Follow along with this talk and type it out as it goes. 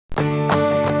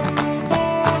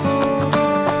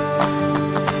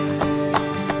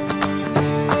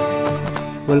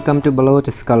Welcome to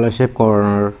Baloch Scholarship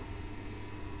Corner.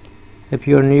 If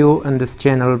you are new on this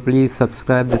channel, please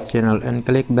subscribe this channel and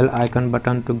click bell icon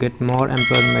button to get more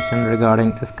information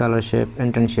regarding scholarship,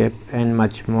 internship and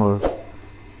much more.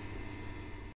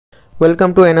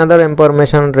 Welcome to another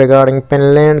information regarding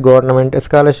Finland Government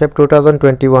Scholarship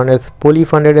 2021. It's fully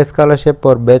funded scholarship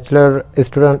for bachelor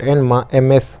student and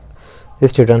MS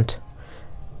student.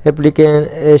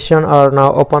 Applications are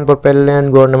now open for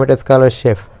Finland Government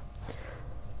Scholarship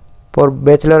for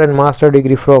bachelor and master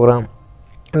degree program.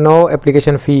 No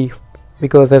application fee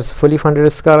because it's fully funded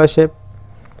scholarship.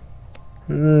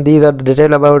 These are the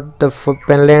details about the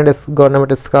Finland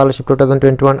Government Scholarship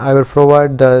 2021. I will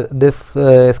provide this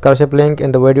scholarship link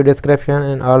in the video description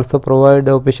and also provide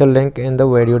the official link in the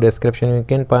video description. You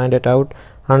can find it out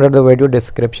under the video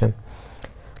description.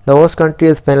 The host country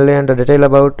is Finland. The detail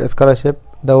about scholarship: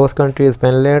 the host country is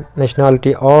Finland.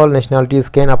 Nationality: all nationalities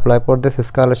can apply for this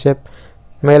scholarship.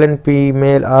 Male and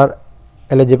female are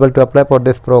eligible to apply for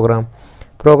this program.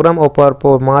 Program offer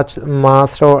for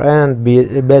master and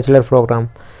bachelor program.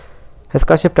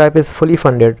 Scholarship type is fully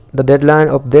funded. The deadline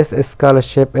of this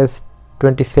scholarship is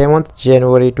 27th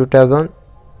January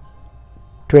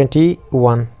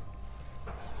 2021.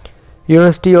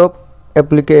 University of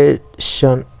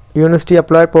application. University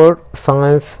apply for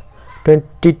science.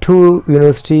 22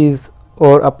 universities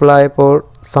or apply for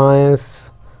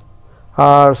science,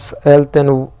 arts, health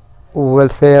and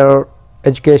welfare,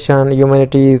 education,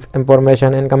 humanities,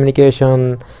 information and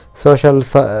communication, social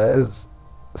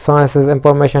sciences,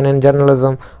 information and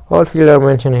journalism. All fields are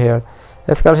mentioned here.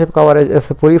 The scholarship coverage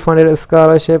is a fully funded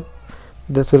scholarship.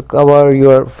 This will cover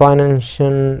your finance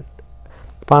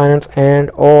and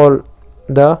all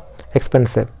the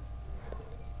expenses.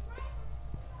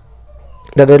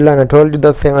 The deadline, I told you,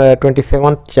 the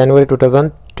 27th January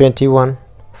 2021.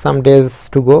 Some days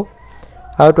to go.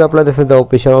 How to apply? This is the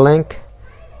official link.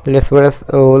 Let's first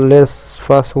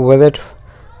visit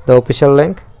the official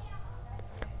link.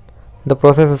 The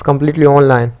process is completely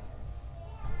online.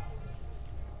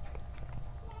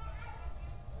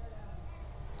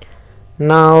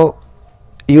 Now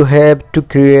you have to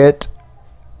create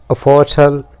a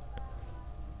portal.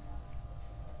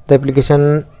 The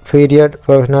application period,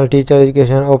 professional teacher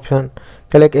education option.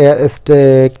 Click here,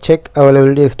 check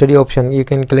availability study option. You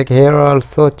can click here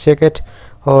also, check it,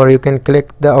 or you can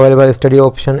click the available study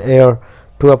option here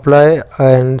to apply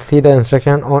and see the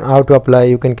instruction on how to apply.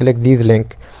 You can click these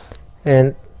link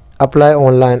and apply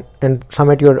online and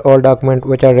submit your all documents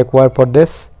which are required for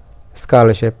this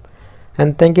scholarship.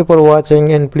 And thank you for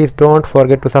watching, and please don't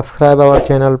forget to subscribe our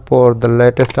channel for the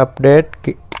latest update.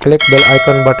 Click bell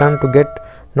icon button to get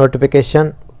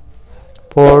notification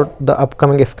for the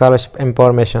upcoming scholarship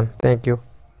information. Thank you.